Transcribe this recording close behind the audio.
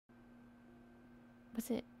Was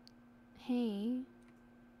it? Hey.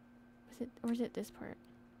 Was it? Or is it this part?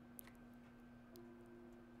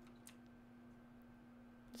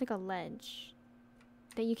 It's like a ledge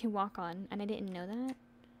that you can walk on, and I didn't know that.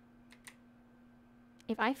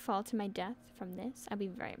 If I fall to my death from this, I'd be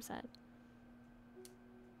very upset.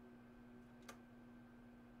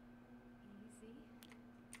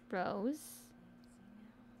 Rose.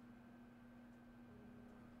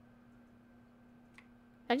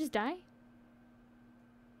 Did I just die?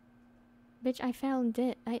 Bitch, I fell and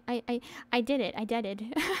did. I did it. I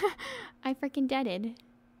deaded. I freaking deaded.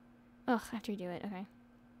 Ugh, after you do it. Okay.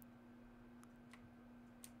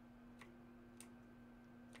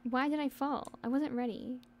 Why did I fall? I wasn't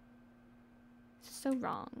ready. It's so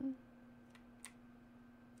wrong.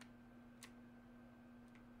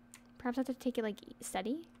 Perhaps I have to take it like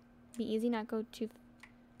steady. Be easy, not go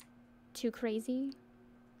too crazy.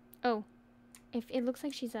 Oh, if it looks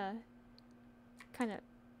like she's a kind of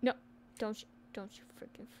no. Don't you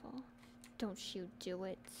freaking fall. Don't you do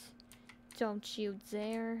it. Don't you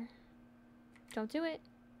dare. Don't do it.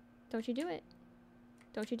 Don't you do it.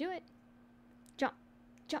 Don't you do it. Jump.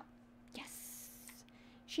 Jump. Yes.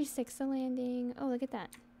 She sticks the landing. Oh, look at that.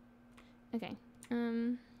 Okay.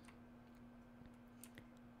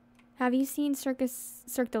 Have you seen Cirque du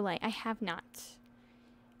Soleil? I have not.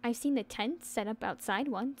 I've seen the tent set up outside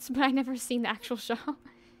once, but I've never seen the actual show.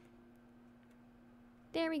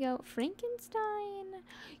 There we go. Frankenstein.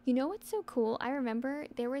 You know what's so cool? I remember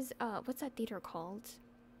there was what's that theater called?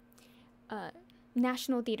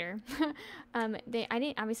 National Theater.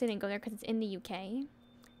 I obviously didn't go there because it's in the UK,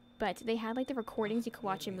 but they had like the recordings you could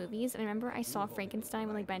watch in movies, and I remember I saw Frankenstein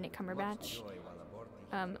with like Benedict Cumberbatch,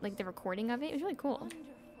 like the recording of it. It was really cool.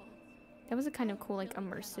 That was a kind of cool, like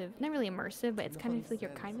immersive, not really immersive, but it's kind of like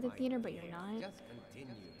you're kind of at the theater, but you're not. You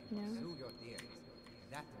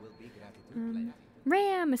know?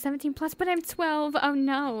 Ram, 17 plus, but I'm 12. Oh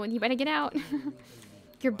no, you better get out.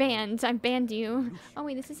 You're banned. I've banned you. Oh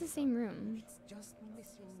wait, this is the same room.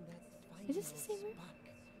 Is this the same room?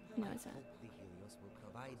 No, it's not.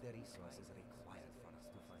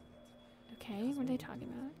 Okay, what are they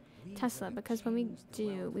talking about? Tesla, because when we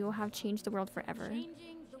do, we will have changed the world forever.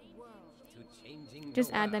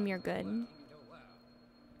 Just add them, you're good.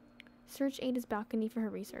 Search Ada's balcony for her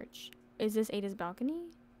research. Is this Ada's balcony?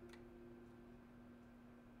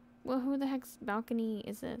 Well, who the heck's balcony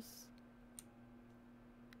is this?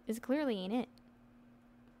 This clearly ain't it.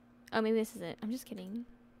 Oh, maybe this is it. I'm just kidding.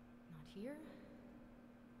 Not here.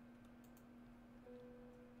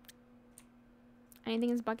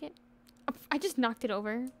 Anything in this bucket? Oh, I just knocked it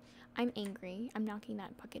over. I'm angry. I'm knocking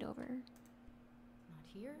that bucket over. Not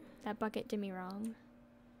here. That bucket did me wrong.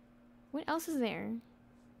 What else is there?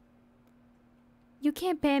 You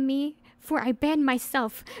can't ban me, for I banned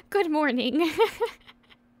myself. Good morning.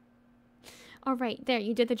 Alright, there,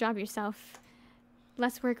 you did the job yourself.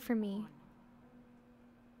 Less work for me.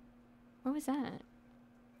 What was that?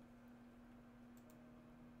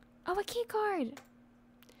 Oh, a key card!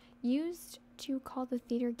 Used to call the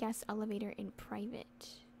theater guest elevator in private.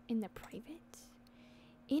 In the private?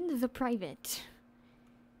 In the private.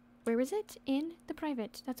 Where is it? In the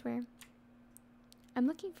private. That's where. I'm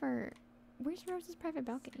looking for... Where's Rose's private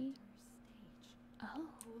balcony? Oh.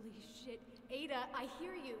 Holy shit. Ada, I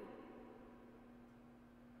hear you.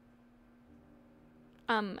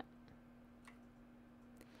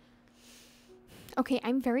 Okay,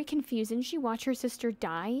 I'm very confused. Didn't she watch her sister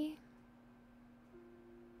die?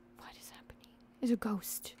 What is happening? There's a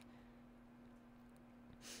ghost.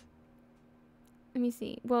 Let me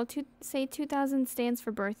see. Well, say 2000 stands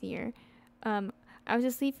for birth year. I was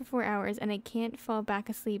asleep for 4 hours and I can't fall back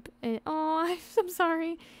asleep. Oh, I'm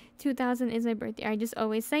sorry. 2000 is my birthday. I just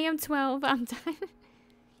always say I'm 12. I'm done.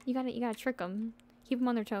 You gotta trick them. Keep them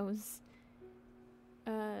on their toes.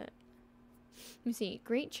 Let me see.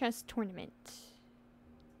 Great chess tournament.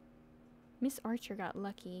 Miss Archer got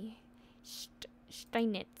lucky.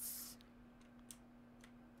 Steinitz.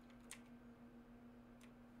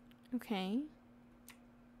 Okay.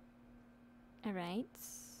 Alright.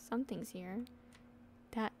 Something's here.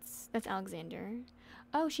 That's Alexander.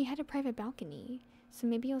 Oh, she had a private balcony. So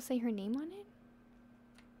maybe you'll say her name on it?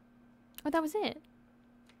 Oh, that was it.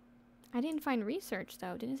 I didn't find research,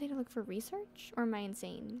 though. Didn't it say to look for research? Or am I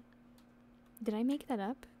insane? Did I make that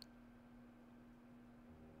up?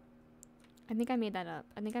 I think I made that up.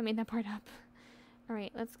 I think I made that part up.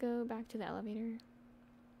 Alright, let's go back to the elevator.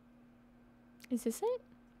 Is this it?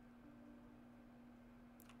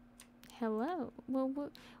 Hello.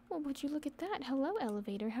 Well, would you look at that? Hello,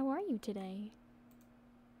 elevator. How are you today?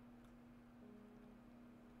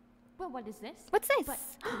 Well, what is this? What's this? But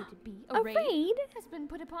could it be A raid? has been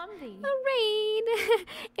put upon thee? A raid.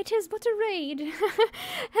 It is but a raid.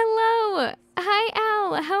 Hello. Hi,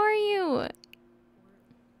 Al. How are you? Or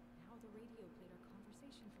how the radio played our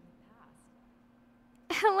conversation from the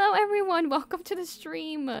past. Hello, everyone. Welcome to the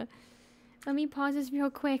stream. Let me pause this real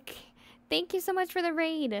quick. Thank you so much for the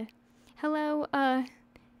raid. Hello,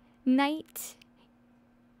 Night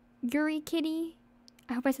Yuri Kitty.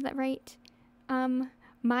 I hope I said that right.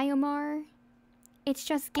 Myomar. It's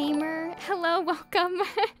just gamer. Hello, welcome.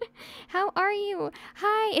 How are you?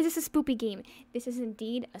 Hi. Is this a spoopy game? This is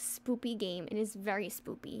indeed a spoopy game. It is very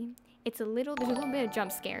spoopy. There's a little bit of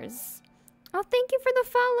jump scares. Oh, thank you for the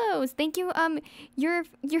follows. Thank you.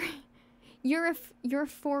 You're a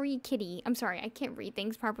furry kitty. I'm sorry, I can't read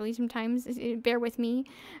things properly sometimes. Bear with me.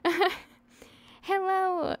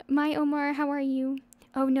 Hello, my Omar. How are you?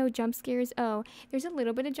 Oh no, jump scares. Oh, there's a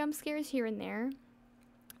little bit of jump scares here and there.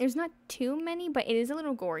 There's not too many, but it is a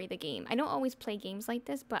little gory, the game. I don't always play games like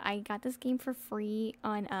this, but I got this game for free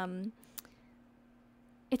on,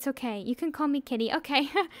 It's okay. You can call me Kitty. Okay.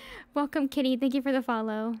 Welcome, Kitty. Thank you for the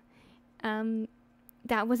follow.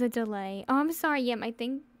 That was a delay. Oh, I'm sorry. Yeah, my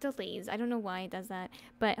thing delays. I don't know why it does that.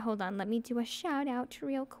 But hold on. Let me do a shout out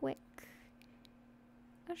real quick.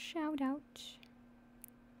 A shout out.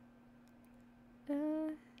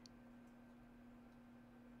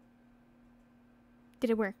 Did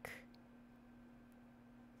it work?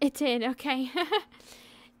 It did. Okay.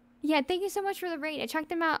 Yeah, thank you so much for the raid. I checked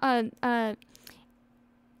them out.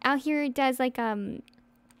 Out here does like a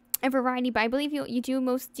variety, but I believe do you do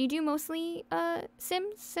mostly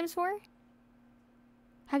Sims 4?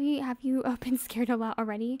 Have you been scared a lot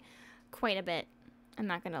already? Quite a bit. I'm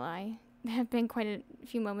not gonna lie. There have been quite a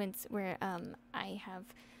few moments where I have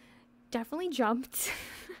definitely jumped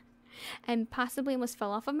and possibly almost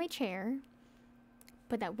fell off of my chair.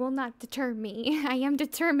 But that will not deter me. I am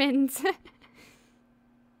determined.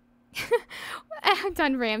 I'm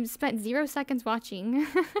done, Ram. Spent 0 seconds watching.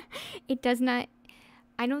 It does not.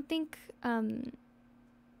 I don't think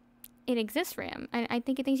it exists, Ram. I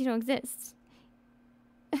think it thinks you don't exist.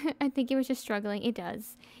 I think it was just struggling. It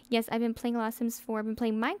does. Yes, I've been playing a lot of Sims 4. I've been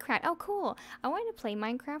playing Minecraft. Oh, cool. I wanted to play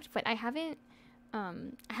Minecraft, but I haven't. I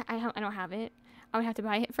don't have it. I would have to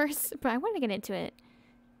buy it first, but I want to get into it.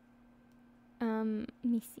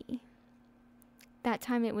 Let me see. That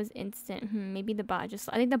time it was instant. Maybe the bot just.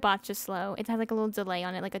 I think the bot's just slow. It has like a little delay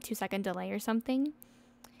on it, like a 2-second delay or something.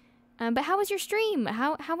 But how was your stream?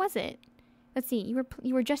 How was it? Let's see.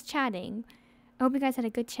 You were just chatting. I hope you guys had a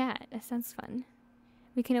good chat. That sounds fun.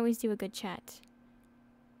 We can always do a good chat.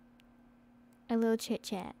 A little chit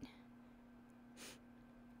chat.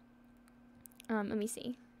 Let me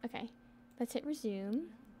see. Okay. Let's hit resume.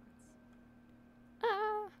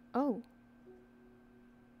 Ah. Oh.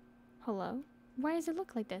 Hello? Why does it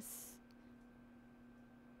look like this?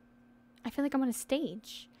 I feel like I'm on a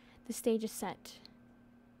stage. The stage is set.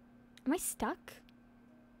 Am I stuck?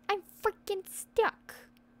 I'm freaking stuck.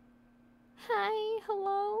 Hi,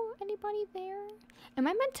 hello? Anybody there? Am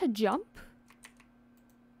I meant to jump?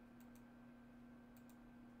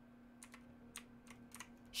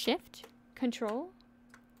 Shift? Control?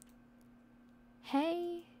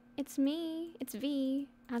 Hey, it's me. It's V.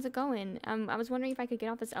 How's it going? I was wondering if I could get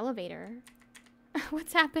off this elevator.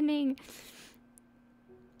 What's happening?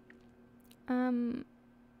 Ram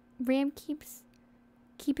keeps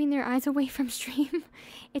keeping their eyes away from stream.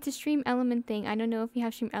 It's a stream element thing. I don't know if you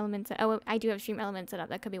have stream elements. Oh, I do have stream elements set up.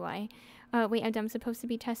 That could be why. Wait, I'm supposed to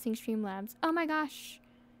be testing Streamlabs. Oh my gosh.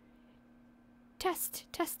 Test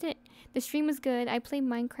it. The stream was good. I played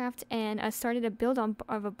Minecraft and started a build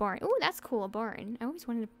of a barn. Oh, that's cool, a barn. I always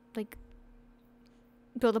wanted to like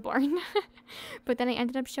build a barn. But then I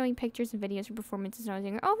ended up showing pictures and videos for performances when I was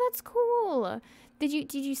younger. Oh, that's cool.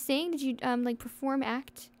 Did you sing? Did you like perform,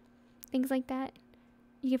 act? Things like that?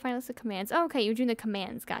 You can find a list of commands. Oh, okay, you're doing the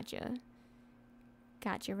commands. Gotcha.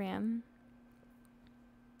 Gotcha, Ram.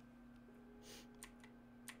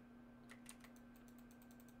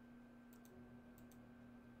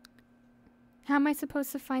 How am I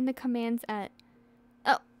supposed to find the commands at...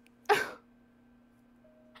 Oh.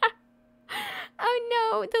 Oh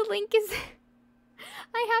no, the link is...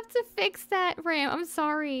 I have to fix that, Ram. I'm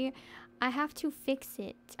sorry. I have to fix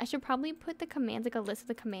it. I should probably put the commands, like a list of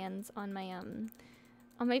the commands on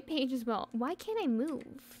my page as well. Why can't I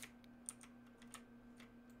move?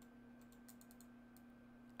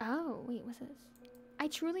 Oh, wait, what's this? I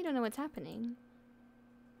truly don't know what's happening.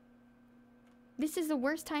 This is the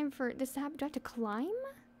worst time for this to happen. Do I have to climb?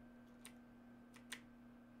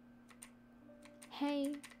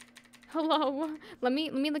 Hey. Hello. Let me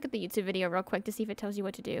look at the YouTube video real quick to see if it tells you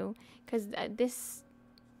what to do. Cause this.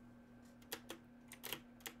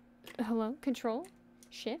 Hello. Control.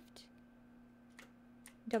 Shift.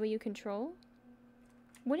 W control.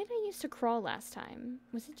 What did I use to crawl last time?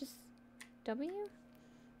 Was it just W?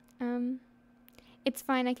 It's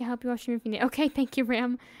fine. I can help you off stream if you need. Okay, thank you,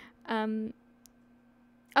 Ram.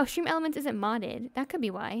 Oh, Stream Elements isn't modded. That could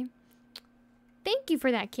be why. Thank you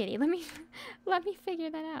for that, kitty. Let me figure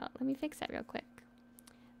that out. Let me fix that real quick.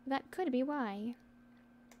 That could be why.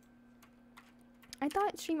 I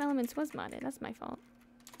thought Stream Elements was modded. That's my fault.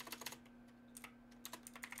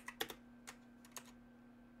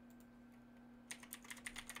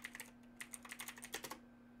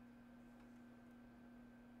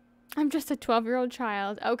 I'm just a 12-year-old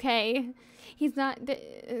child. Okay. He's not...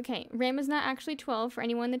 Okay. Ram is not actually 12 for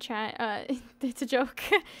anyone in the chat. It's a joke.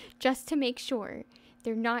 Just to make sure.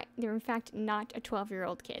 They're in fact not a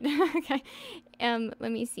 12-year-old kid. Okay.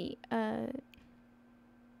 Let me see.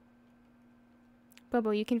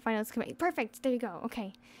 Bobo, you can find us. Perfect. There you go.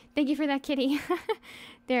 Okay. Thank you for that, kitty.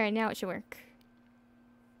 There, now it should work.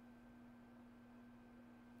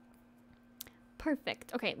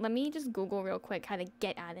 Perfect. Okay, let me just Google real quick how to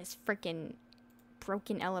get out of this freaking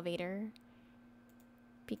broken elevator.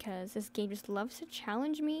 Because this game just loves to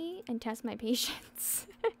challenge me and test my patience.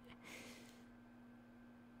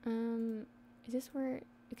 Is this where...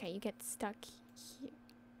 Okay, you get stuck here.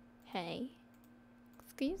 Hey.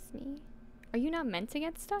 Excuse me. Are you not meant to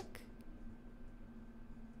get stuck?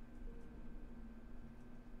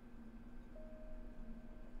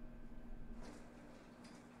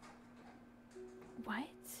 What?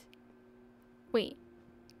 Wait.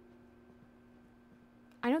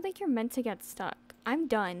 I don't think you're meant to get stuck. I'm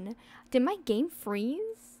done. Did my game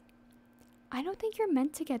freeze? I don't think you're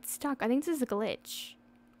meant to get stuck. I think this is a glitch.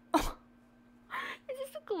 Oh. Is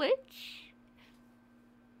this a glitch?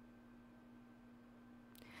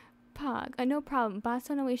 Pog. No problem. Bots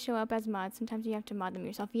don't always show up as mods. Sometimes you have to mod them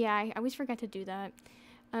yourself. Yeah, I always forget to do that.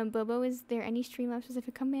 Bobo, is there any Streamlabs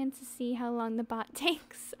specific command to see how long the bot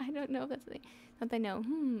takes? I don't know if that's the thing. Not that I know.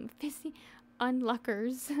 Fizzy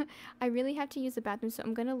unluckers. I really have to use the bathroom, so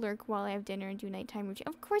I'm gonna lurk while I have dinner and do nighttime routine.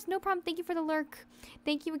 Of course, no problem. Thank you for the lurk.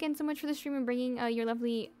 Thank you again so much for the stream and bringing your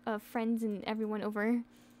lovely friends and everyone over.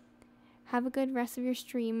 Have a good rest of your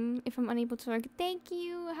stream. If I'm unable to lurk, thank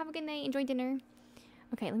you. Have a good night. Enjoy dinner.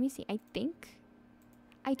 Okay, let me see.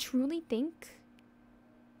 I truly think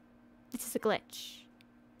this is a glitch.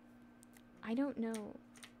 I don't know.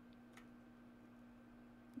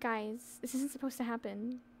 Guys, this isn't supposed to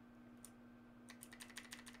happen.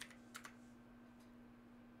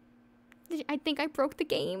 I think I broke the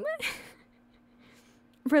game.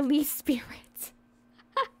 Release spirits.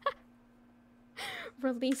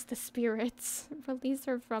 Release the spirits. Release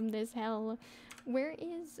her from this hell. Where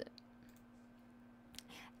is...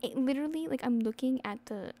 It literally, like, I'm looking at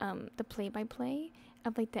the play-by-play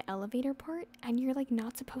of, like, the elevator part, and you're, like,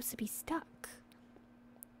 not supposed to be stuck.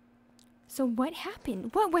 So what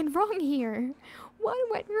happened? What went wrong here? What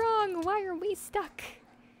went wrong? Why are we stuck?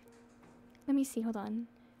 Let me see, hold on.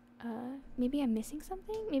 Maybe I'm missing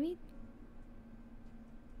something? Maybe?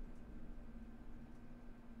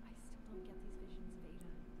 I still don't get these visions of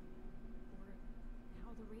Ada. Or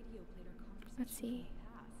how the radio played our conversation. Let's see. From the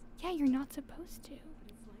past. Yeah, you're not supposed to.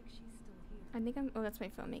 But it's like she's still here. I think I'm... Oh, that's my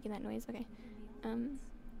phone making that noise. Okay.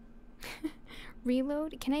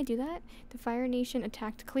 Reload. Can I do that? The Fire Nation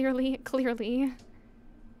attacked clearly. Clearly.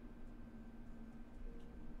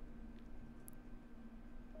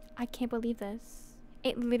 I can't believe this.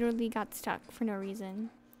 It literally got stuck for no reason.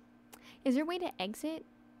 Is there a way to exit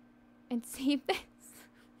and save this?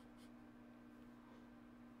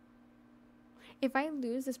 If I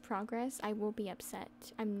lose this progress, I will be upset.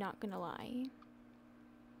 I'm not gonna lie.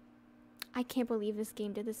 I can't believe this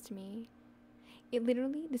game did this to me. It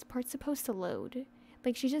literally, this part's supposed to load.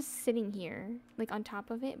 Like, she's just sitting here, like, on top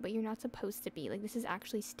of it, but you're not supposed to be. Like, this is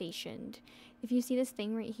actually stationed. If you see this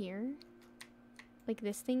thing right here, like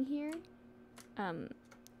this thing here,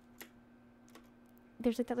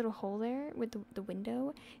 there's like that little hole there with the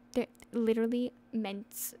window. They're literally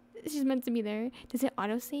meant, she's meant to be there. Does it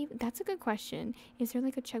autosave? That's a good question. Is there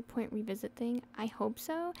like a checkpoint revisit thing? I hope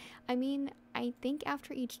so. I mean, I think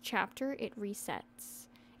after each chapter it resets.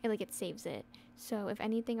 It saves it. So if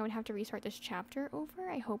anything, I would have to restart this chapter over.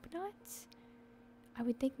 I hope not. I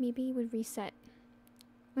would think maybe it would reset.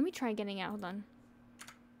 Let me try getting out. Hold on.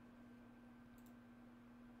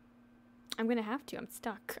 I'm gonna have to. I'm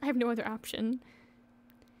stuck. I have no other option.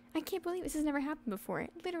 I can't believe this has never happened before.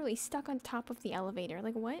 Literally stuck on top of the elevator.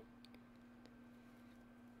 Like, what?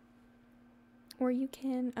 Or you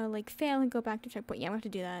can like fail and go back to checkpoint. Yeah, I'm gonna have to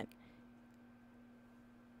do that.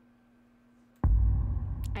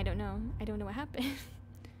 I don't know. I don't know what happened.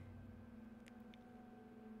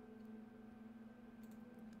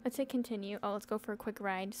 Let's hit continue. Oh, let's go for a quick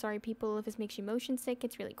ride. Sorry, people, if this makes you motion sick,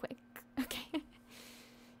 it's really quick. Okay. I feel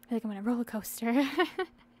like I'm on a roller coaster.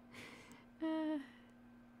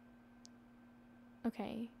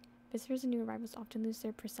 Okay. Visitors and new arrivals often lose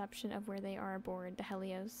their perception of where they are aboard the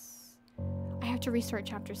Helios. I have to restart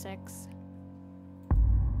chapter 6.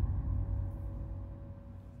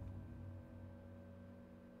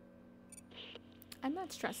 I'm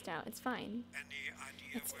not stressed out. It's fine.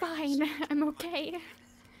 It's fine. I'm okay.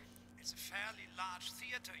 It's a fairly large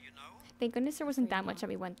theater, you know. Thank goodness there wasn't that much that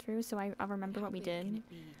we went through, so I'll remember what we did.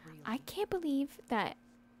 I can't believe that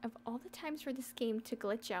of all the times for this game to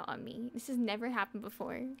glitch out on me, this has never happened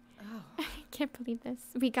before. Oh. I can't believe this.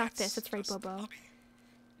 We got this. That's right, Bobo. Okay.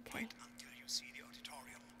 Wait until you see the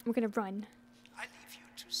auditorium. We're gonna run. I leave you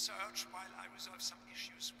to search while I resolve some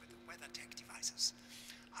issues with the weather tech devices.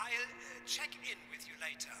 I'll check in with you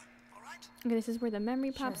later, all right? Okay, this is where the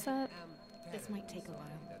memory pops up. This might take a while.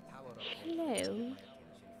 Hello.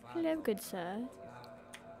 Hello, good sir.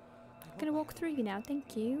 Gonna walk through you now,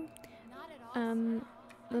 thank you.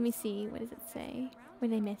 Let me see, what does it say? What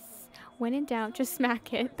did I miss? When in doubt, just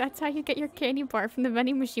smack it. That's how you get your candy bar from the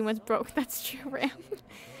vending machine once broke. That's true, Ram.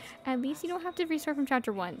 At least you don't have to restart from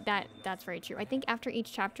chapter 1. That's very true. I think after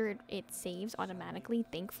each chapter, it saves automatically,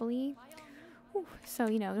 thankfully. Whew. So,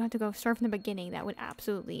 you know, you don't have to go start from the beginning. That would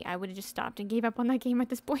absolutely, I would have just stopped and gave up on that game at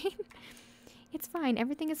this point. It's fine.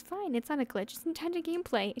 Everything is fine. It's not a glitch. It's intended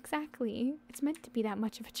gameplay. Exactly. It's meant to be that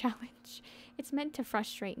much of a challenge. It's meant to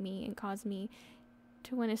frustrate me and cause me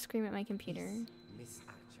to want to scream at my computer. Miss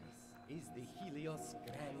Archers is the Helios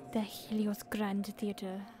Grand. The Helios Grand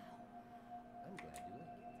Theater. I'm glad you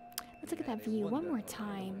like it. Let's look at that view one more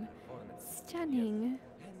time. Stunning.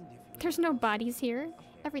 There's no bodies here.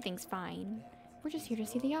 Everything's fine. We're just here to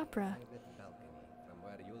see the opera.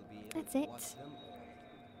 That's it.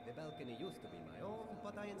 The balcony used to be my own,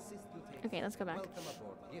 but I insist you take Okay, let's go back. welcome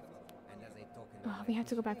aboard gift. And as a token Oh, we have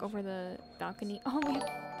to go back over the balcony. Oh,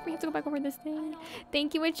 we have to go back over this thing.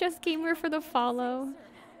 Thank you, It's Just Gamer, for the follow.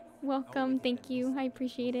 Welcome. Thank you. I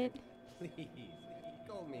appreciate it. please,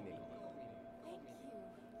 call me Nick.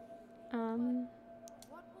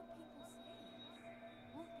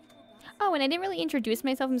 Oh, and I didn't really introduce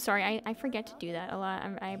myself. I'm sorry. I forget to do that a lot.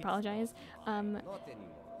 I apologize. Not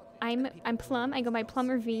anymore. I'm Plum. I go by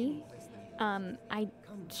Plumber V. I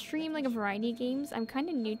stream like a variety of games. I'm kind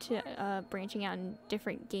of new to branching out in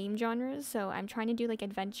different game genres, so I'm trying to do like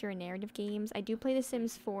adventure and narrative games. I do play The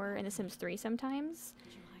Sims 4 and The Sims 3 sometimes.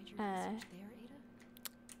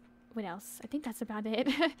 What else? I think that's about it.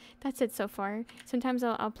 That's it so far. Sometimes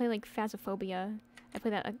I'll play like Phasmophobia. I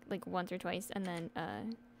play that like once or twice, and then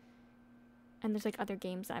and there's like other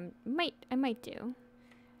games I might do.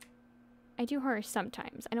 I do horror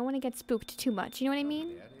sometimes. I don't want to get spooked too much. You know what I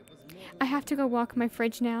mean? I have to go walk my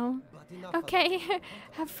fridge now. Okay.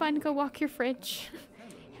 Have fun. Go walk your fridge.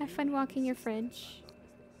 Have fun walking your fridge.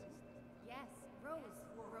 Yes, Rose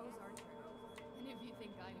Archer. And if you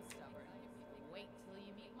think I'm stubborn, wait till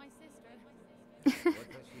you meet my sister.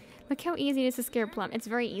 Look how easy it is to scare Plum. It's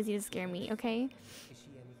very easy to scare me, okay?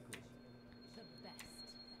 The best.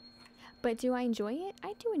 But do I enjoy it?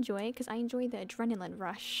 I do enjoy it because I enjoy the adrenaline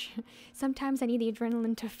rush. Sometimes I need the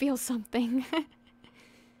adrenaline to feel something.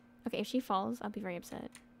 Okay, if she falls, I'll be very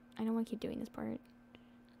upset. I don't want to keep doing this part.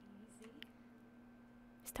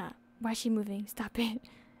 Stop. Why is she moving? Stop it.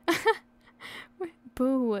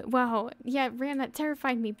 Boo. Wow. Yeah, Ram, that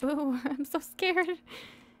terrified me. Boo. I'm so scared.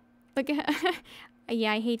 Look at...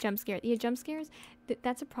 Yeah, I hate jump scares. Yeah, jump scares.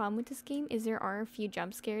 That's a problem with this game, is there are a few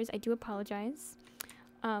jump scares. I do apologize.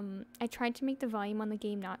 I tried to make the volume on the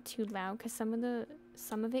game not too loud because some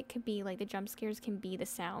of it could be like the jump scares can be the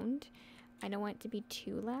sound. I don't want it to be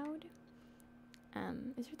too loud.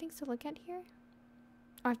 Is there things to look at here?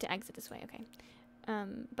 Oh, I have to exit this way. Okay.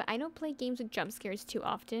 But I don't play games with jump scares too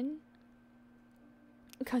often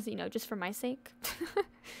because, you know, just for my sake.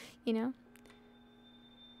 You know.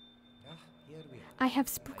 I have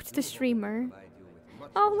spooked the streamer.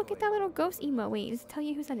 Oh, look at that little ghost emo. Wait, does it tell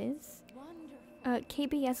you who that is?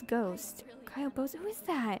 KBS Ghost. Kyle Bose. Who is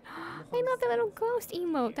that? I love that little ghost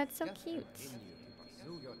emote. That's so cute.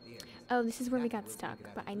 Oh, this is where we got stuck,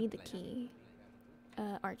 but I need the key.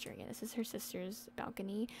 Archer. Yeah, this is her sister's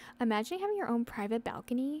balcony. Imagine having your own private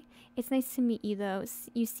balcony. It's nice to meet you, though.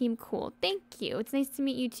 You seem cool. Thank you. It's nice to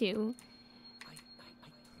meet you, too.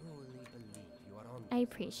 I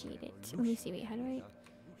appreciate it. Let me see. Wait, how do I...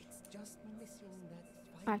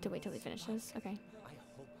 I have to wait till he finishes. Okay. I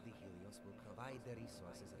hope the Helios will provide the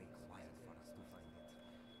resources required for us to find it.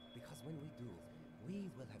 Because when we do, we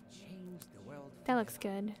will have changed the world. That looks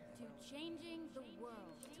good. To changing the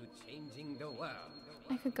world. To changing the world.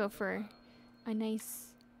 I could go for a nice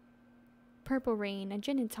purple rain, a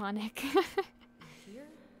gin and tonic. Here?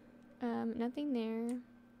 Nothing there.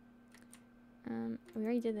 We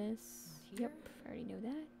already did this. Here? Yep, I already know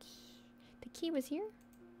that. The key was here?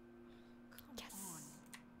 Come Yes. on.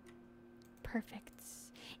 Perfect.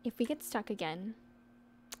 If we get stuck again,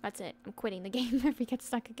 that's it. I'm quitting the game if we get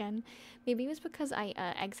stuck again. Maybe it was because I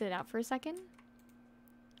exited out for a second.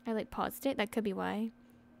 I like paused it. That could be why.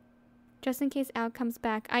 Just in case Al comes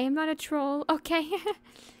back. I am not a troll. Okay.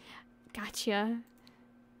 Gotcha.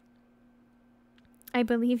 I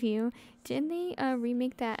believe you. Didn't they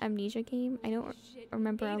remake that Amnesia game? I don't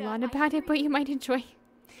remember a lot about it, but you might enjoy.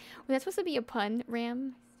 Was that supposed to be a pun,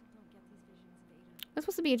 Ram? That's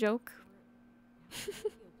supposed to be a joke.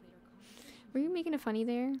 Were you making it funny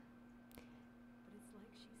there?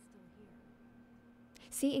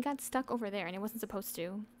 See, it got stuck over there and it wasn't supposed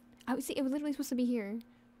to. Oh, see, it was literally supposed to be here.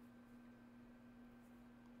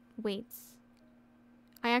 Wait.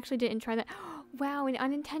 I actually didn't try that. Wow, an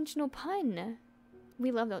unintentional pun.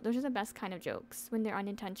 We love those. Those are the best kind of jokes when they're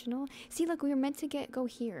unintentional. See, look, we were meant to go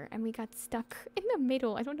here and we got stuck in the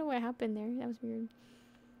middle. I don't know what happened there. That was weird.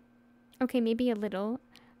 Okay, maybe a little.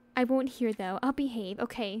 I won't hear though. I'll behave.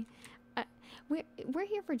 Okay. We're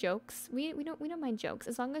here for jokes. We don't mind jokes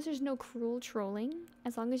as long as there's no cruel trolling.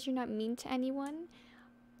 As long as you're not mean to anyone,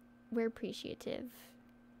 we're appreciative.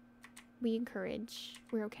 We encourage.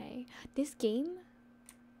 We're okay. This game.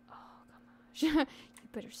 Oh gosh. You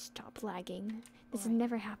better stop lagging. This has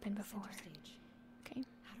never happened before. Okay.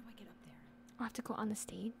 How do I get up there? I'll have to go on the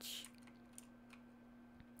stage.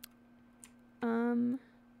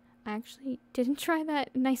 I actually didn't try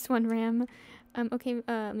that nice one, Ram. Okay,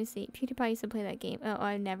 let me see. PewDiePie used to play that game. Oh,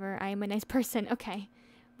 I never. I am a nice person. Okay.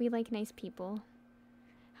 We like nice people.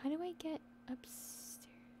 How do I get upstairs?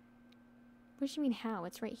 What do you mean how?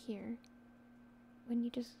 It's right here. When you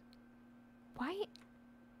just... Why?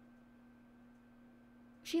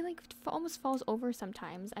 She like almost falls over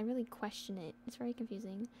sometimes. I really question it. It's very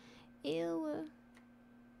confusing. Ew.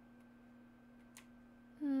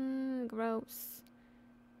 Gross.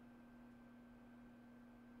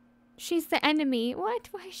 She's the enemy. What?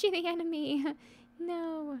 Why is she the enemy?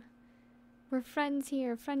 No. We're friends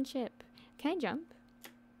here. Friendship. Can I jump?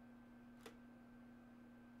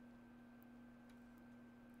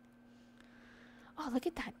 Oh, look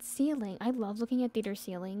at that ceiling. I love looking at theater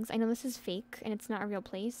ceilings. I know this is fake and it's not a real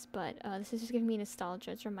place, but this is just giving me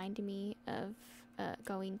nostalgia. It's reminding me of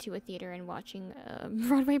going to a theater and watching a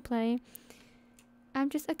Broadway play. I'm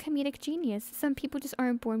just a comedic genius. Some people just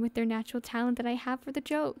aren't born with their natural talent that I have for the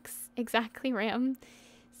jokes. Exactly, Ram.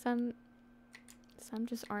 Some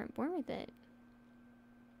just aren't born with it.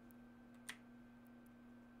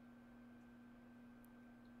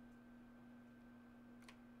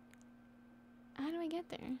 How do I get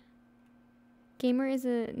there? Gamer is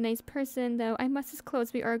a nice person, though. I must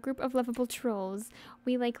disclose we are a group of lovable trolls.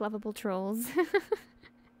 We like lovable trolls.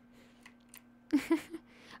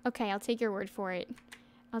 Okay, I'll take your word for it.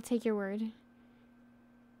 I'll take your word.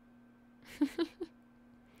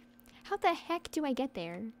 How the heck do I get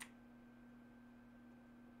there?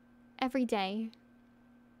 Every day.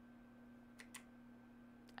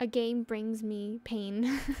 A game brings me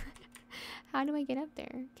pain. How do I get up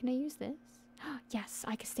there? Can I use this? Yes,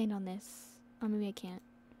 I can stand on this. Oh, maybe I can't.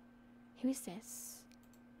 Who is this?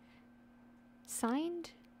 Signed?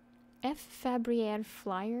 F. Fabriere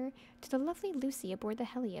Flyer to the lovely Lucy aboard the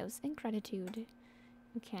Helios in gratitude.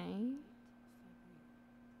 Okay.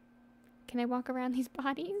 Can I walk around these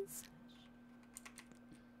bodies?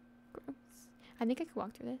 Gross. I think I could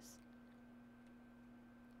walk through this.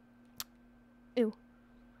 Ooh.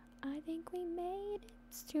 I think we made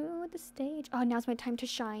it to the stage. Oh, now's my time to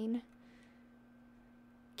shine.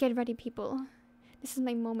 Get ready, people. This is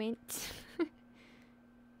my moment.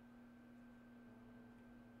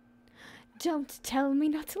 Don't tell me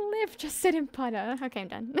not to live. Just sit and putter. Okay, I'm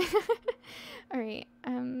done. Alright,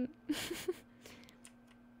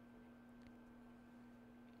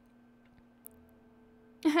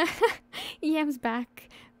 Yam's back.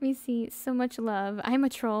 We see so much love. I'm a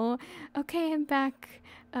troll. Okay, I'm back.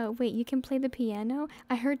 Wait, you can play the piano?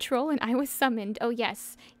 I heard troll and I was summoned. Oh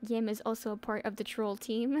yes, Yam is also a part of the troll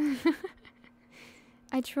team.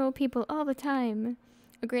 I troll people all the time.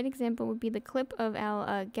 A great example would be the clip of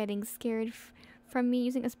Al getting scared from me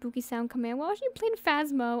using a spooky sound command while she played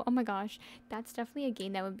Phasmo. Oh my gosh, that's definitely a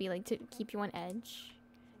game that would be like to keep you on edge.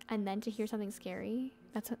 And then to hear something scary.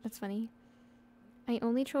 That's funny. I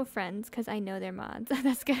only troll friends because I know they're mods.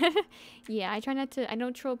 That's good. Yeah, I try not to. I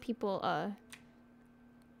don't troll people. I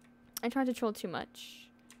try to troll too much.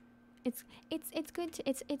 It's good to,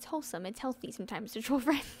 it's wholesome. It's healthy sometimes to troll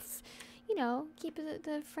friends. You know, keep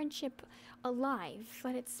the friendship alive.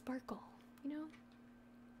 Let it sparkle. You know.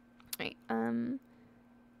 Right. What am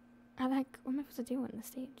I supposed to do on the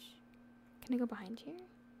stage? Can I go behind here?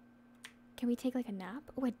 Can we take like a nap?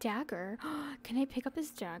 Oh, a dagger. Can I pick up this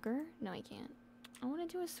dagger? No, I can't. I want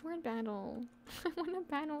to do a sword battle. I want to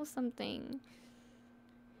battle something.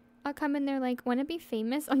 I'll come in there like, want to be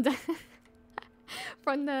famous on the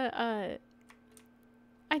from the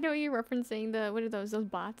I know you're referencing the, what are those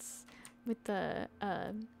bots with the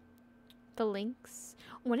links.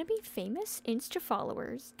 Want to be famous? Insta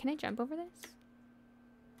followers. Can I jump over this?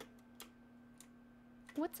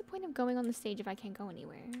 What's the point of going on the stage if I can't go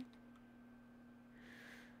anywhere?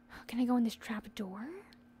 Can I go in this trap door?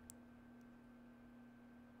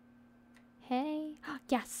 Hey.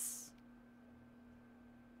 Yes.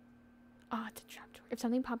 Oh, it's a trap door. If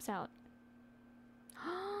something pops out.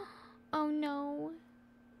 Oh no.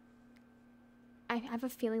 I have a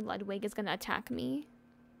feeling Ludwig is gonna attack me.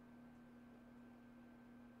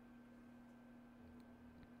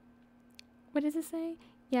 What does it say?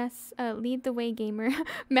 Yes, lead the way, gamer.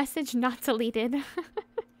 Message not deleted.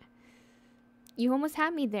 You almost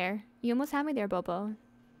had me there. You almost had me there, Bobo.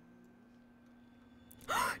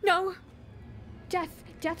 No! Death!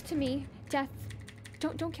 Death to me! Death!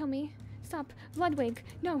 Don't kill me. Stop. Ludwig!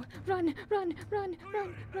 No! Run! Run! Run!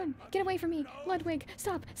 Run! Run! Get away from me! Ludwig!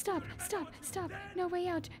 Stop! Stop! Stop! Stop! No way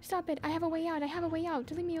out! Stop it! I have a way out! I have a way out!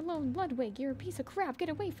 Leave me alone! Ludwig! You're a piece of crap! Get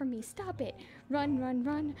away from me! Stop it! Run! Run!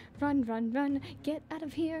 Run! Run! Run! Run! Get out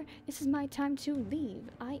of here! This is my time to leave!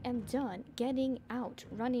 I am done! Getting out!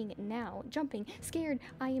 Running now! Jumping! Scared!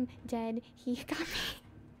 I am dead! He got me!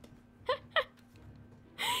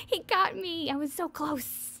 He got me! I was so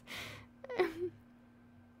close!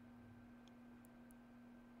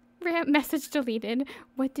 Ram message deleted.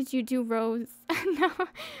 What did you do, Rose? No.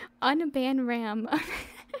 Unban Ram.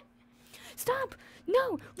 Stop!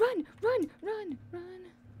 No! Run! Run! Run! Run!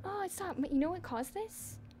 Oh, stop. You know what caused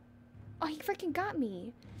this? Oh, he freaking got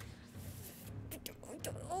me.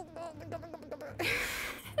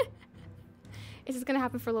 This is gonna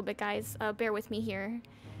happen for a little bit, guys. Bear with me here.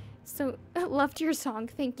 So, loved your song.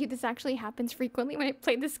 Thank you. This actually happens frequently when I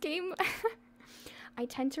play this game. I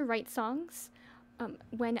tend to write songs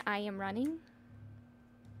when I am running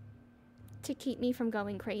to keep me from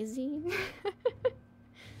going crazy.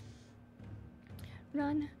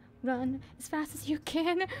 Run, run as fast as you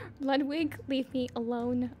can. Ludwig, leave me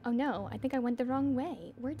alone. Oh no, I think I went the wrong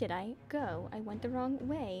way. Where did I go? I went the wrong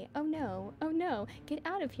way. Oh no, oh no. Get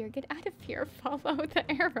out of here, get out of here. Follow the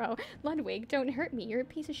arrow. Ludwig, don't hurt me. You're a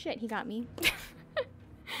piece of shit. He got me.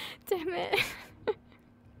 Damn it.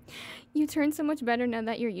 You turn so much better now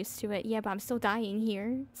that you're used to it. Yeah, but I'm still dying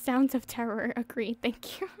here. Sounds of terror. Agreed.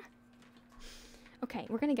 Thank you. Okay,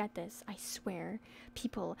 we're gonna get this. I swear.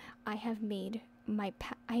 People, I have made a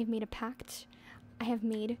pact. I have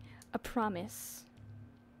made a promise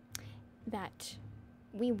that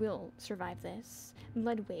we will survive this.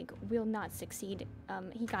 Ludwig will not succeed.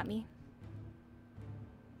 He got me.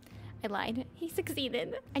 I lied. He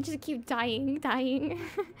succeeded. I just keep dying.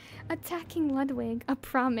 Attacking Ludwig. A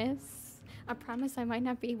promise. A promise I might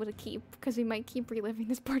not be able to keep because we might keep reliving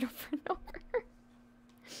this part over and over.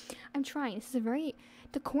 I'm trying. This is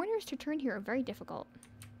the corners to turn here are very difficult.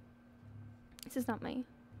 This is not my...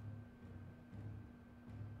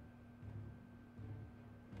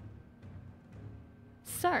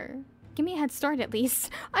 Sir, give me a head start at least.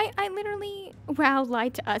 I literally... Wow,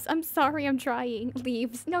 lied to us. I'm sorry, I'm trying.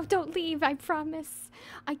 Leaves. No, don't leave, I promise.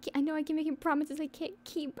 I know I keep making promises I can't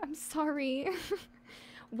keep. I'm sorry.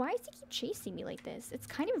 Why does he keep chasing me like this? It's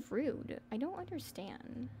kind of rude. I don't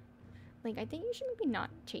understand. Like, I think you should maybe not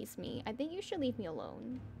chase me. I think you should leave me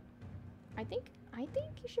alone. I think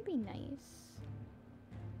you should be nice.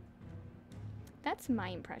 That's my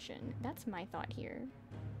impression. That's my thought here.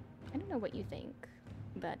 I don't know what you think,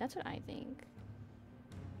 but that's what I think.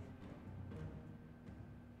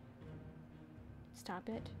 Stop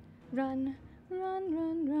it. Run, run,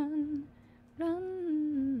 run, run,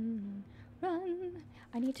 run, run.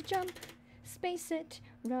 I need to jump, space it,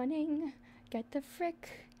 running. Get the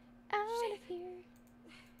frick out of here.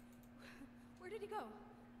 Where did he go?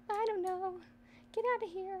 I don't know. Get out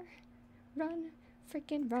of here. Run,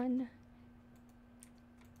 frickin' run.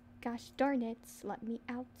 Gosh darn it, let me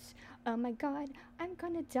out. Oh my god, I'm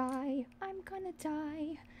gonna die. I'm gonna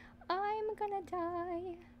die. I'm gonna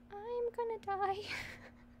die. I'm gonna die.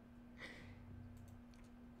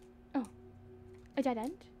 A dead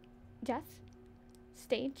end? Death?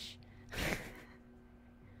 Stage?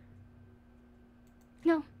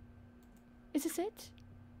 No. Is this it?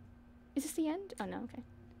 Is this the end? Oh no, okay.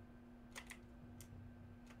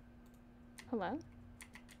 Hello?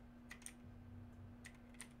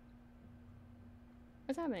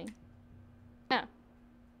 What's happening? Oh.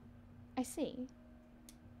 I see.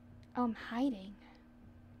 Oh, I'm hiding.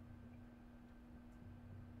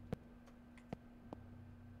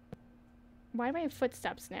 Why do I have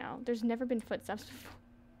footsteps now? There's never been footsteps before.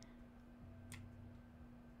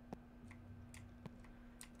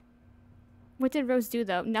 What did Rose do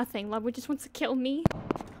though? Nothing. Ludwig just wants to kill me.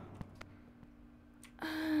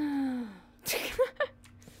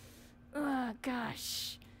 Oh,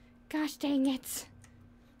 gosh. Gosh dang it.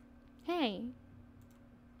 Hey.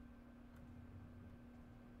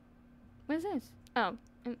 What is this? Oh.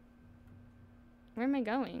 Where am I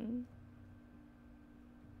going?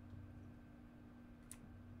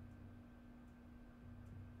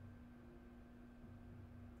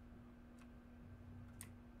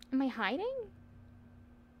 Am I hiding?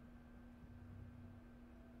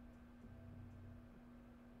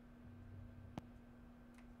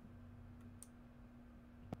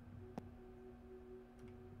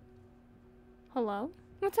 Hello?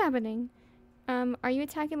 What's happening? Are you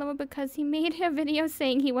attacking Lobo because he made a video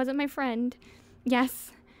saying he wasn't my friend?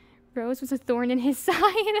 Yes. Rose was a thorn in his side.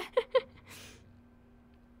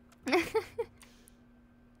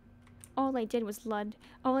 All I did was Ludwig.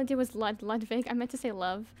 I meant to say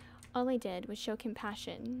love. All I did was show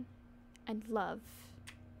compassion and love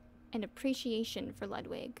and appreciation for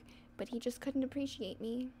Ludwig, but he just couldn't appreciate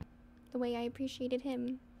me the way I appreciated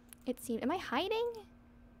him. It seemed. Am I hiding?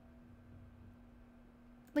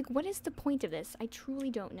 Like, what is the point of this? I truly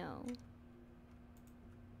don't know.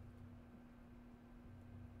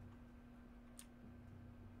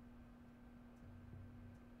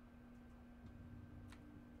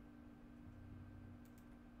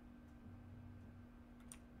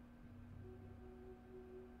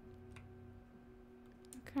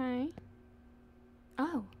 Okay.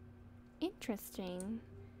 Oh, interesting.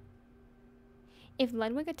 If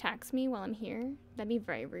Ludwig attacks me while I'm here, that'd be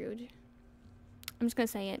very rude. I'm just gonna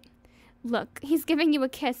say it. Look, he's giving you a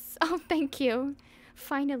kiss. Oh, thank you.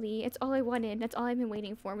 Finally, it's all I wanted. That's all I've been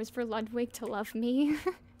waiting for, was for Ludwig to love me.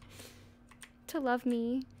 To love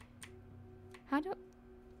me. How do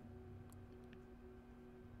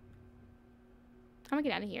I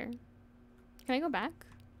get out of here? Can I go back?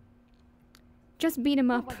 Just beat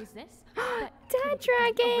him up. What is this? Dad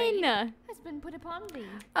Dragon! Has been put upon thee.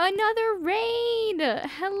 Another raid!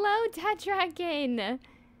 Hello, Dad Dragon!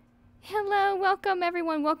 Hello, welcome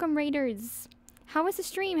everyone, welcome raiders. How was the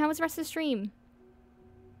stream? How was the rest of the stream?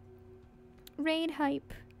 Raid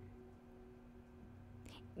hype.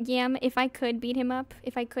 Yeah, if I could beat him up,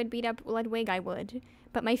 if I could beat up Ludwig, I would.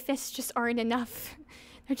 But my fists just aren't enough.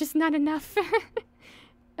 They're just not enough.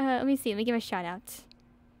 Let me see, let me give a shout out.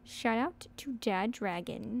 Shout out to Dad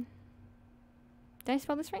Dragon. Did I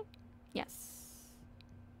spell this right? Yes.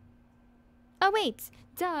 Oh wait,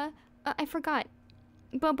 duh, I forgot.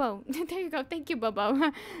 Bobo. There you go. Thank you,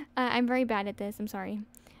 Bobo. I'm very bad at this. I'm sorry.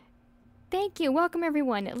 Thank you. Welcome,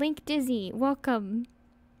 everyone. Link Dizzy. Welcome.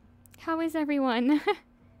 How is everyone?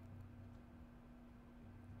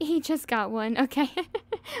 He just got one. Okay.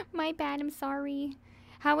 My bad. I'm sorry.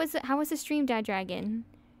 How was the stream, Dad Dragon?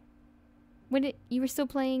 You were still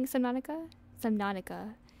playing Subnautica?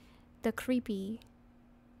 Subnautica. The creepy.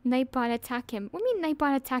 Nightbot attack him. What do you mean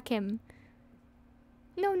Nightbot attack him?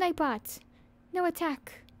 No, Nightbot. No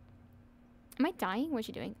attack. Am I dying? What's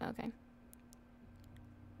she doing? Oh, okay.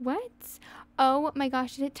 What? Oh my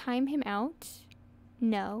gosh, did it time him out?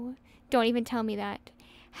 No. Don't even tell me that.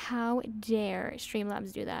 How dare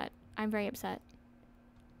Streamlabs do that? I'm very upset.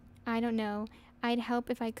 I don't know. I'd help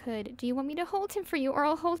if I could. Do you want me to hold him for you, or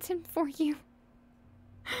I'll hold him for you?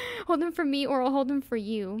 Hold him for me, or I'll hold him for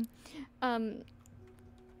you.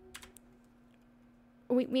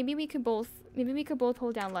 Maybe we could both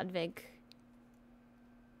hold down Ludwig.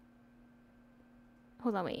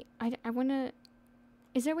 Hold on, wait. I wanna...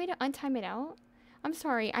 Is there a way to untime it out? I'm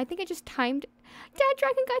sorry. I think I just timed... Dad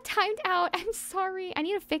Dragon got timed out. I'm sorry. I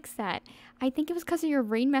need to fix that. I think it was because of your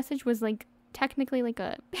rain message was, like, technically, like,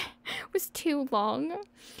 was too long.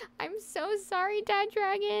 I'm so sorry, Dad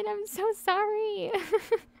Dragon. I'm so sorry.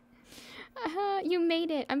 You made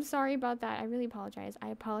it. I'm sorry about that. I really apologize. I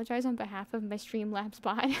apologize on behalf of my Streamlabs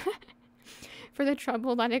bot for the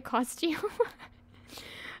trouble that it cost you.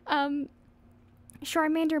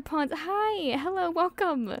 Charmander Pawns. Hi. Hello.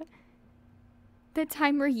 Welcome. The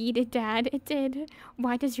timer yeeted, Dad. It did.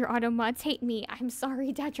 Why does your auto mods hate me? I'm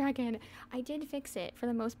sorry, Dad Dragon. I did fix it for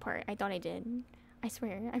the most part. I thought I did. I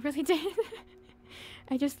swear. I really did.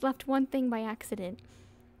 I just left one thing by accident.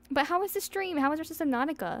 But how was the stream? How was your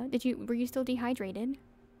Subnautica? Were you still dehydrated?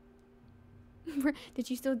 Did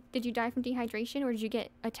you die from dehydration, or did you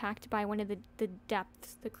get attacked by one of the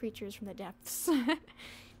depths, the creatures from the depths?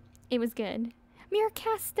 It was good.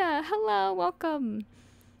 Miracasta, hello, welcome.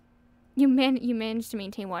 You managed to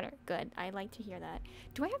maintain water. Good. I like to hear that.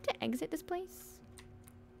 Do I have to exit this place?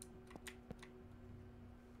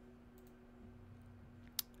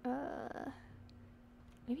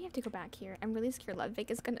 Maybe I have to go back here. I'm really scared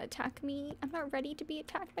Ludwig is gonna attack me. I'm not ready to be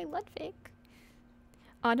attacked by Ludwig.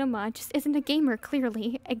 Automa just isn't a gamer,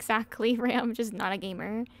 clearly. Exactly, Ram, just not a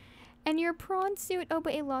gamer. And your prawn suit. Oh,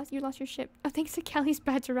 but you lost your ship. Oh, thanks to Kelly's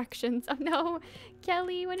bad directions. Oh no,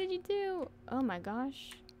 Kelly, what did you do? Oh my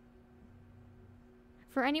gosh.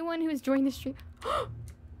 For anyone who is joining the stream.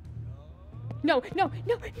 No, no,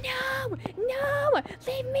 no, no, no!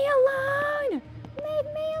 Leave me alone! Leave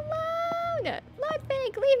me alone!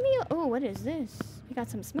 Ludwig, leave me alone! Oh, what is this? We got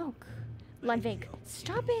some smoke. Ludwig,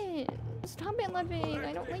 stop it! Stop it, Ludwig!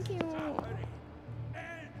 I don't like you.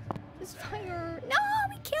 This fire. No,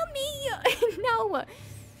 he killed me! No!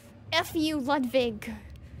 F you, Ludwig.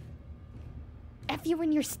 F you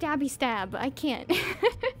and your stabby stab. I can't.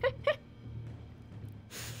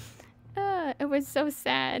 It was so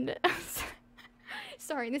sad.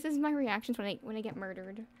 Sorry, this is my reactions when I get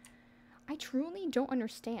murdered. I truly don't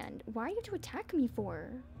understand. Why did you attack me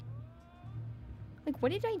for? Like,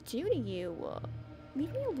 what did I do to you?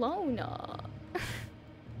 Leave me alone.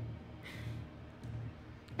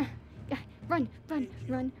 Run, run,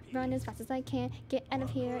 run, run as fast as I can. Get out of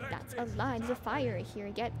here. That's a lie. There's a fire here.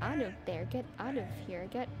 Get out of there. Get out of here.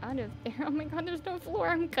 Get out of there. Oh my god, there's no floor.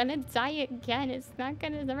 I'm gonna die again. It's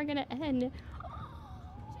never gonna end.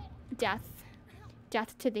 Death.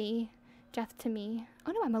 Death to thee. Death to me.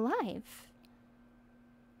 Oh no, I'm alive.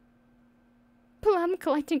 Plum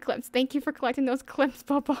collecting clips. Thank you for collecting those clips,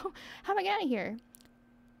 Bobo. How do I get out of here?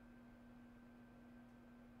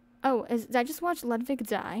 Oh, did I just watch Ludwig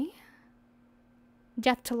die?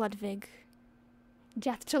 Death to Ludwig.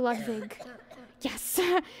 Death to Ludwig. Yes!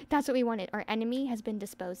 That's what we wanted. Our enemy has been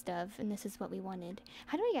disposed of, and this is what we wanted.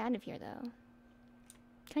 How do I get out of here, though?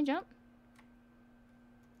 Can I jump?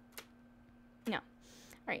 No.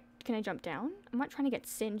 Alright, can I jump down? I'm not trying to get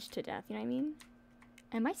singed to death, you know what I mean?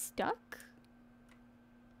 Am I stuck?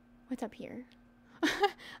 What's up here?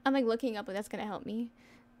 I'm like looking up, but that's gonna help me.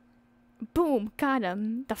 Boom! Got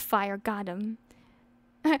him! The fire got him.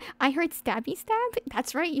 I heard stabby stab?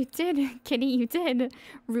 That's right, you did. Kitty, you did.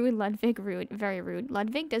 Rude, Ludwig, rude. Very rude.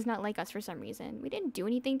 Ludwig does not like us for some reason. We didn't do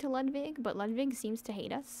anything to Ludwig, but Ludwig seems to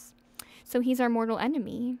hate us. So he's our mortal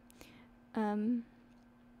enemy. LOL,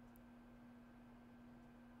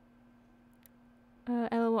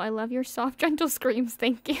 I love your soft, gentle screams.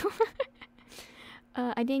 Thank you.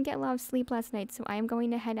 I didn't get a lot of sleep last night, so I am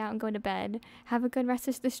going to head out and go to bed. Have a good rest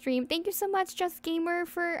of the stream. Thank you so much, Just Gamer,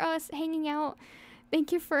 for us hanging out.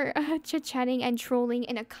 Thank you for chit-chatting and trolling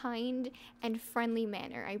in a kind and friendly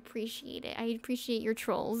manner. I appreciate it. I appreciate your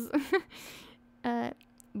trolls.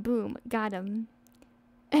 Boom. Got him.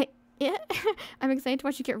 Yeah. I'm excited to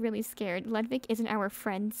watch you get really scared. Ludwig isn't our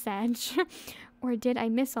friend, Sag. Or did I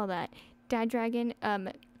miss all that? Dad Dragon,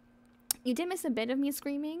 you did miss a bit of me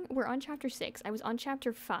screaming. We're on chapter 6. I was on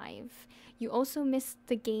chapter 5. You also missed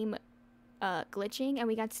the game glitching, and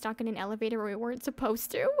we got stuck in an elevator where we weren't supposed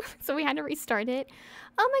to. So we had to restart it.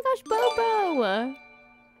 Oh my gosh, Bobo!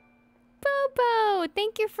 Bobo!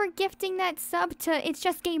 Thank you for gifting that sub to It's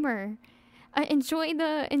Just Gamer. Enjoy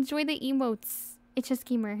the emotes. It's Just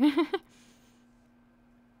Gamer.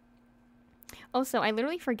 Also, I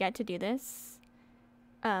literally forget to do this.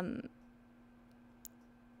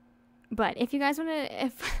 But if you guys wanna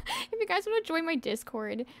if you guys wanna join my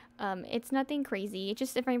Discord, it's nothing crazy. It's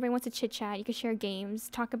just if anybody wants to chit chat, you can share games,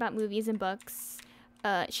 talk about movies and books,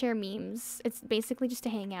 share memes. It's basically just to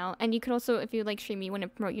hang out. And you could also, if you like stream, you want to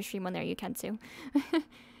promote your stream on there, you can too.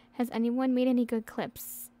 Has anyone made any good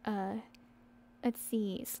clips? Let's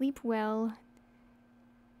see. Sleep well.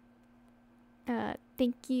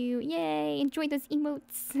 Thank you. Yay! Enjoy those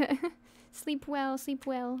emotes. Sleep well. Sleep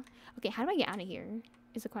well. Okay, how do I get out of here?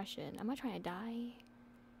 Is a question. I'm not trying to die.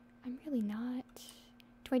 I'm really not.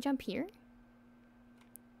 Do I jump here?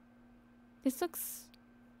 This looks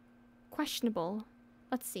questionable.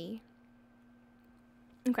 Let's see.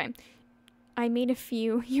 Okay. I made a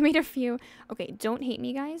few. You made a few. Okay, don't hate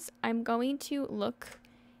me, guys. I'm going to look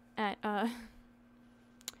at,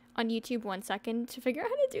 on on YouTube 1 second to figure out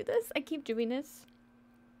how to do this. I keep doing this.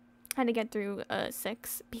 How to get through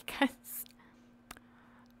 6 because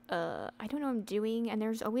I don't know what I'm doing and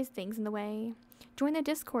there's always things in the way. Join the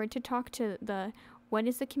Discord to talk to the, what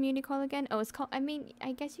is the community called again? Oh, it's called, I mean,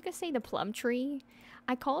 I guess you could say the plum tree.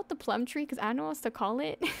 I call it the plum tree because I don't know what else to call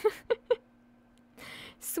it.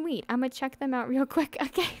 Sweet, I'm gonna check them out real quick.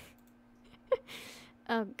 Okay.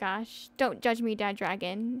 Oh gosh, don't judge me, Dad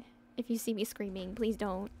Dragon. If you see me screaming, please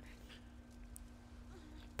don't.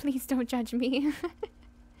 Please don't judge me.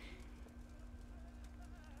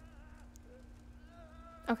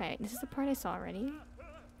 Okay, this is the part I saw already.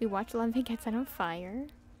 We watch Lumby get set on fire.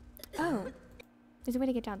 Oh, there's a way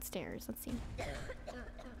to get downstairs. Let's see.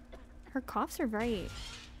 Her coughs are very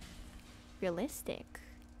realistic.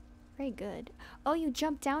 Very good. Oh, you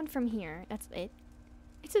jump down from here. That's it.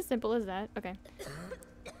 It's as simple as that. Okay.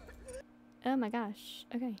 Oh my gosh.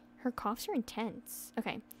 Okay. Her coughs are intense.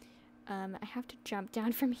 Okay. I have to jump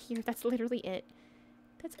down from here. That's literally it.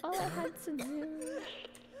 That's all I had to do.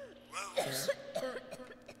 Rose.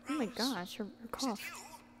 Oh my gosh, her cough.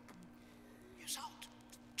 You? You sound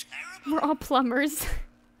terrible. We're all plumbers.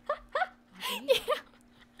 Yeah.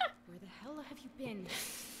 Where the hell have you been?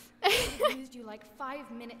 I used you like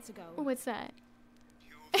 5 minutes ago. What's that?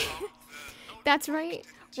 You found the That's right. notebook,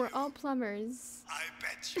 didn't We're you? all plumbers. I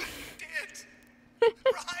bet you did.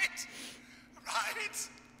 Right? Right?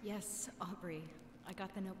 Yes, Aubrey. I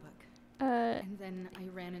got the notebook. Uh, And then I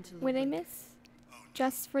ran into what did I Ludwig. miss?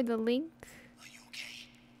 Just for the link? Are you okay?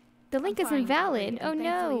 The link is fine, invalid. Aubrey, Oh and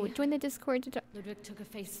no! thankfully- Join the Discord to talk. Ludwig took a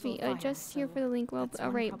face Sweet, full of fire, just here so for the link. Well, that's one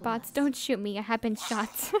alright, problem bots, less. don't shoot me. I have been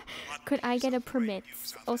shot. Could I get a permit?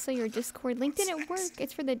 Also, your Discord link didn't work.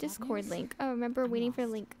 It's for the Discord link. Oh, remember I'm waiting for the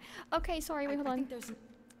lost. link. Okay, sorry, wait, hold I on. think there's an,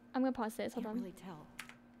 I'm gonna pause this. Hold can't on. really tell.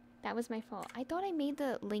 That was my fault. I thought I made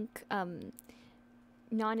the link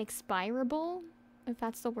non-expirable, if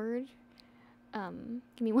that's the word.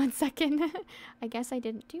 Give me 1 second. I guess I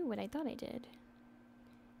didn't do what I thought I did.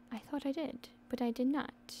 I thought I did, but I did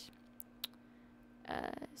not.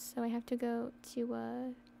 So I have to go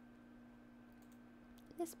to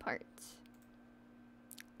this part.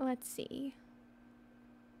 Let's see.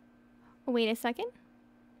 Oh, wait a second.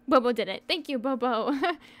 Bobo did it. Thank you, Bobo.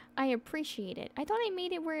 I appreciate it. I thought I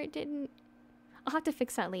made it where it didn't. I'll have to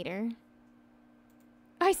fix that later.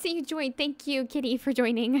 I see you joined. Thank you, Kitty, for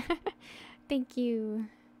joining. Thank you.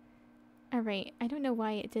 Alright. I don't know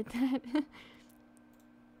why it did that.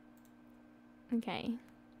 Okay.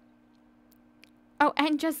 Oh,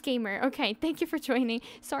 and Just Gamer. Okay, thank you for joining.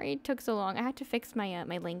 Sorry it took so long. I had to fix my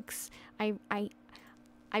my links. I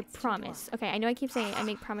promise. Okay, I know I keep saying I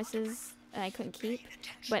make promises that I couldn't keep,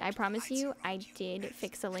 but I promise you I did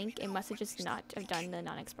fix the link. It must have just not have done the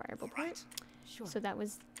non-expirable part. Sure. So that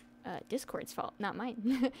was Discord's fault, not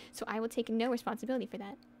mine. So I will take no responsibility for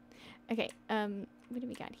that. Okay, what do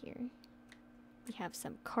we got here? We have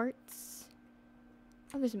some carts.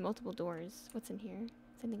 Oh, there's multiple doors. What's in here?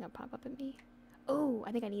 Something gonna pop up at me. Oh,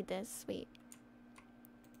 I think I need this. Wait.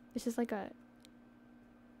 This is like a...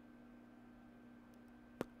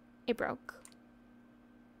 It broke.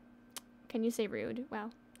 Can you say rude? Wow.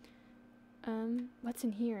 What's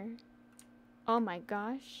in here? Oh my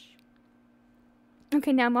gosh.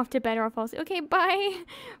 Okay, now I'm off to bed or I'll fall asleep. Okay, bye.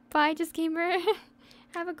 Bye, Just Gamer.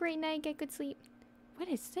 Have a great night. Get good sleep. What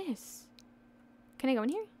is this? Can I go in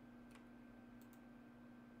here?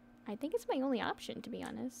 I think it's my only option, to be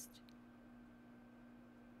honest.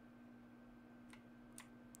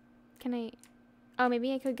 Can I... Oh,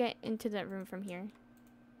 maybe I could get into that room from here.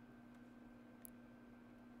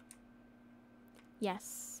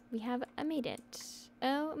 Yes, we have made it.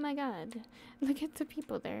 Oh my god. Look at the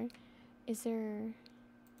people there. Is there...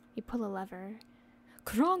 You pull a lever.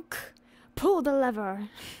 Kronk! Pull the lever!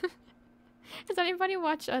 Has anybody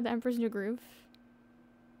watched The Emperor's New Groove?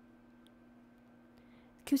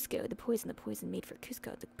 Cusco, the poison made for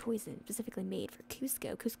Cusco. The poison specifically made for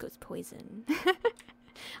Cusco. Cusco's poison.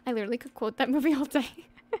 I literally could quote that movie all day.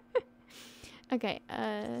 Okay,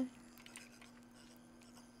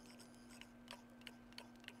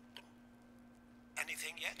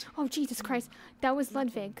 Anything yet? Oh, Jesus Christ. That was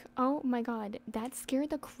Ludwig. Oh my god. That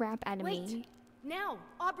scared the crap out of me. Wait! Now!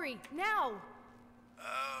 Aubrey! Now!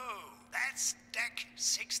 Oh, that's deck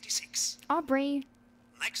 66. Aubrey.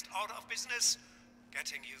 Next order of business,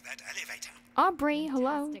 getting you that elevator. Aubrey,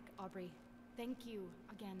 hello. Fantastic, Aubrey. Thank you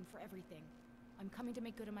again for everything. I'm coming to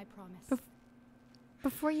make good on my promise.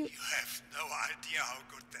 Before you... You have no idea how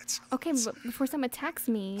good that sounds. Okay, but before someone attacks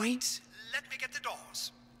me... Wait, let me get the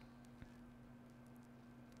doors.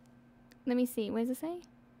 Let me see. What does it say?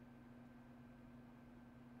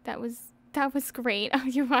 That was That was great. Oh,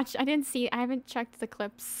 you watched. I didn't see. I haven't checked the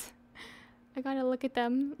clips. I gotta look at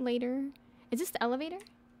them later. Is this the elevator?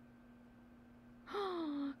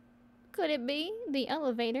 Could it be the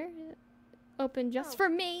elevator open just for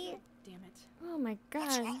me? Damn it. Oh my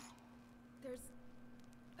What's god. wrong? There's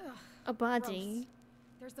A body. gross.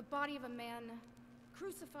 There's the body of a man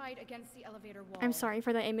crucified against the elevator wall. I'm sorry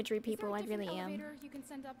for the imagery, Is there people. a I different really am. elevator you can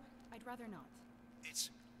send up? I'd rather not. It's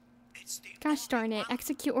the Gosh darn only it. one.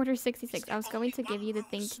 Execute order 66. It's the I was going only to give one, you the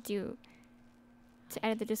thing Rose. to do. To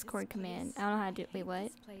edit the Discord command. I don't know how to do it. Wait, what?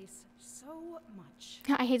 This place so much.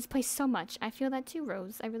 I hate this place so much. I feel that too,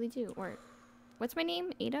 Rose. I really do. Or, what's my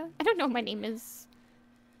name? Ada? I don't know what my name is.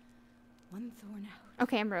 One thorn out.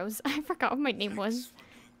 Okay, I'm Rose. I forgot what my name was. For doing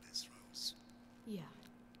this, Rose. Yeah.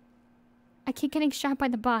 I keep getting shot by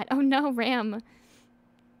the bot. Oh no, Ram.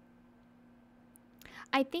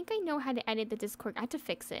 I think I know how to edit the Discord. I have to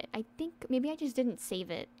fix it. I think maybe I just didn't save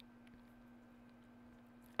it.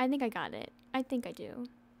 I think I got it. I think I do.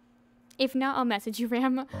 If not, I'll message you,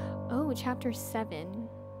 Ram. Oh, chapter 7.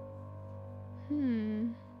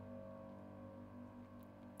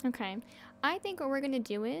 Okay. I think what we're gonna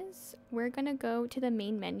do is we're gonna go to the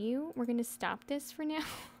main menu. We're gonna stop this for now.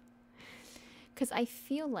 Because I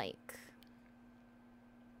feel like...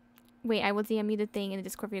 Wait, I will DM you the thing in the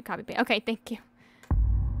Discord for you to copy paste. Okay, thank you.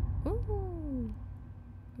 Ooh.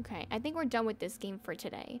 Okay, I think we're done with this game for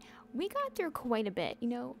today. We got through quite a bit, you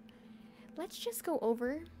know. Let's just go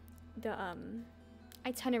over the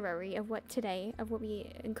itinerary of what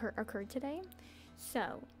occurred today.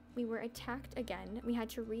 So, we were attacked again. We had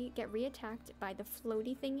to get re-attacked by the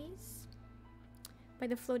floaty thingies. By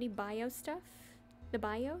the floaty bio stuff. The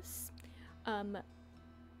bios.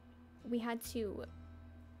 We had to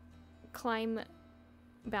climb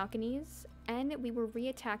balconies, and we were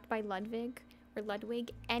re-attacked by Ludwig,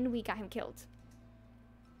 and we got him killed.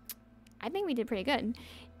 I think we did pretty good.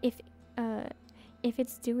 If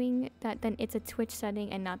it's doing that, then it's a Twitch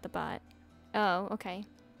setting and not the bot. Oh, okay.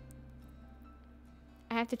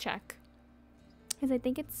 I have to check. Because I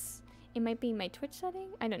think it might be my Twitch setting?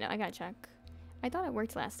 I don't know, I gotta check. I thought it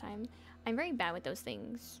worked last time. I'm very bad with those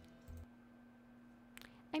things.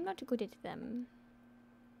 I'm not good at them.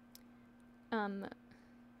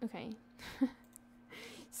 Okay.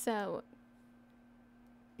 So,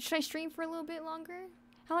 should I stream for a little bit longer?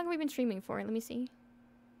 How long have we been streaming for? Let me see.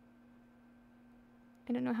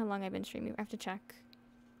 I don't know how long I've been streaming. I have to check.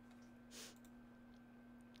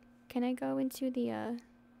 Can I go into the,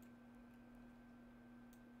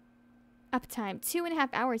 uptime? 2.5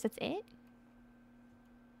 hours, that's it?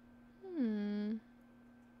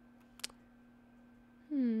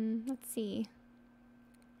 Let's see.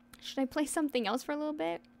 Should I play something else for a little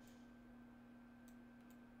bit?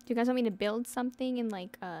 Do you guys want me to build something in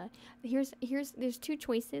like there's two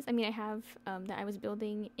choices. I mean, I have that I was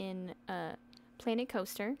building in Planet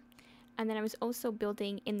Coaster, and then I was also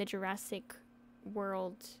building in the Jurassic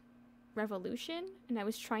World Revolution, and I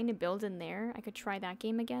was trying to build in there. I could try that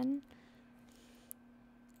game again.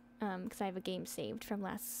 Because I have a game saved from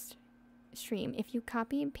last stream. If you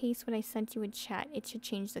copy and paste what I sent you in chat, it should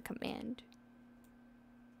change the command.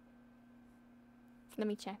 Let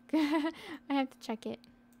me check. I have to check it.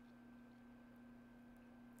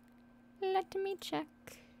 Let me check.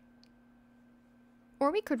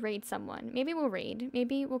 Or we could raid someone. Maybe we'll raid.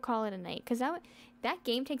 Maybe we'll call it a night. Because that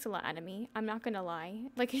game takes a lot out of me. I'm not gonna lie.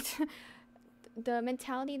 Like, it's the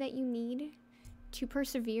mentality that you need to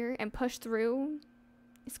persevere and push through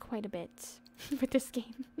is quite a bit with this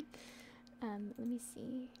game. Let me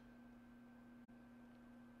see.